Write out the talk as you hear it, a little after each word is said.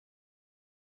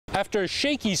After a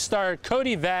shaky start,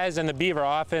 Cody Vaz and the Beaver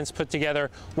offense put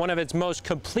together one of its most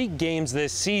complete games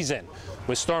this season.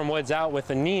 With Storm Woods out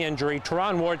with a knee injury,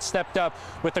 Teron Ward stepped up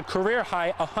with a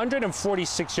career-high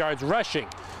 146 yards rushing.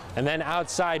 And then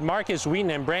outside, Marcus Wheaton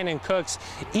and Brandon Cooks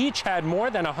each had more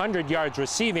than 100 yards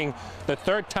receiving. The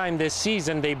third time this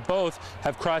season, they both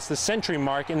have crossed the century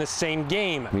mark in the same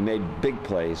game. We made big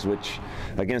plays, which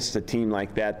against a team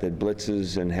like that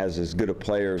blitzes and has as good of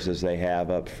players as they have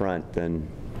up front, then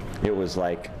it was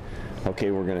like,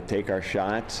 okay, we're going to take our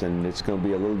shots, and it's going to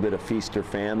be a little bit of feast or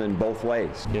famine both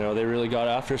ways. You know, they really got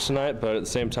after us tonight, but at the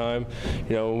same time,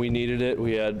 you know, when we needed it,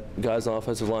 we had guys on the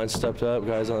offensive line stepped up,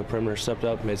 guys on the perimeter stepped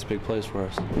up, made some big plays for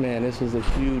us. Man, this was a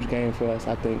huge game for us.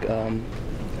 I think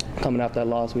coming after that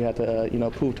loss, we had to, you know,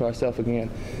 prove to ourselves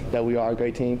again that we are a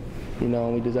great team. You know,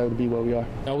 and we deserve to be where we are.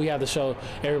 You know, we have to show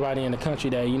everybody in the country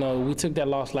that, you know, we took that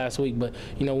loss last week, but,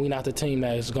 you know, we're not the team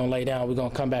that is going to lay down. We're going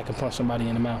to come back and punch somebody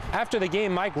in the mouth. After the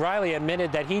game, Mike Riley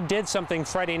admitted that he did something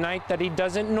Friday night that he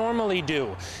doesn't normally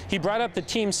do. He brought up the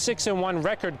team's 6-1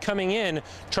 record coming in,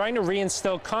 trying to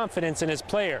reinstill confidence in his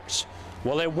players.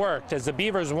 Well, it worked, as the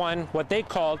Beavers won what they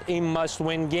called a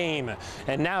must-win game.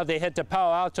 And now they head to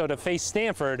Palo Alto to face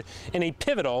Stanford in a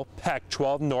pivotal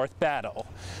Pac-12 North battle.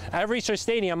 At Research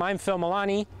Stadium, I'm Phil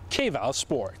Milani, KVAL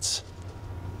Sports.